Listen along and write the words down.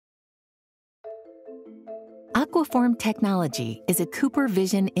Aquaform Technology is a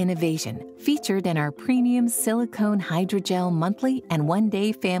CooperVision innovation featured in our premium silicone hydrogel monthly and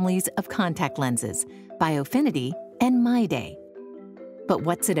one-day families of contact lenses, Biofinity and MyDay. But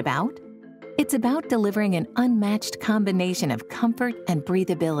what's it about? It's about delivering an unmatched combination of comfort and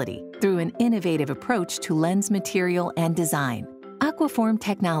breathability through an innovative approach to lens material and design. Aquaform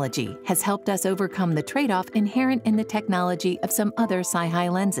Technology has helped us overcome the trade-off inherent in the technology of some other Sci-Hi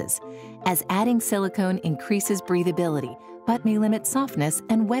lenses, as adding silicone increases breathability, but may limit softness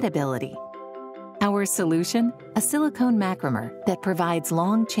and wettability. Our solution? A silicone macromer that provides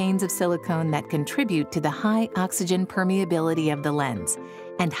long chains of silicone that contribute to the high oxygen permeability of the lens,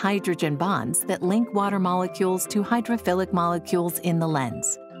 and hydrogen bonds that link water molecules to hydrophilic molecules in the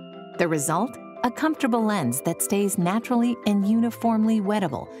lens. The result? A comfortable lens that stays naturally and uniformly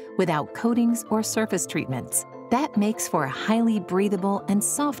wettable without coatings or surface treatments. That makes for a highly breathable and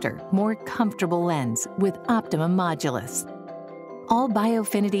softer, more comfortable lens with optimum modulus. All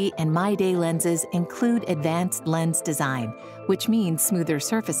Biofinity and MyDay lenses include advanced lens design, which means smoother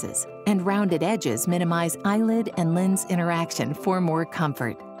surfaces, and rounded edges minimize eyelid and lens interaction for more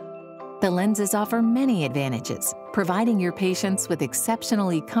comfort. The lenses offer many advantages, providing your patients with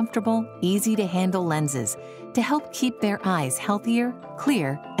exceptionally comfortable, easy-to-handle lenses to help keep their eyes healthier,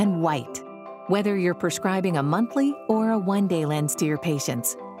 clear, and white. Whether you're prescribing a monthly or a one-day lens to your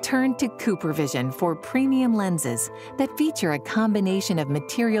patients, turn to CooperVision for premium lenses that feature a combination of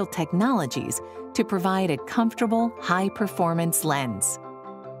material technologies to provide a comfortable, high-performance lens.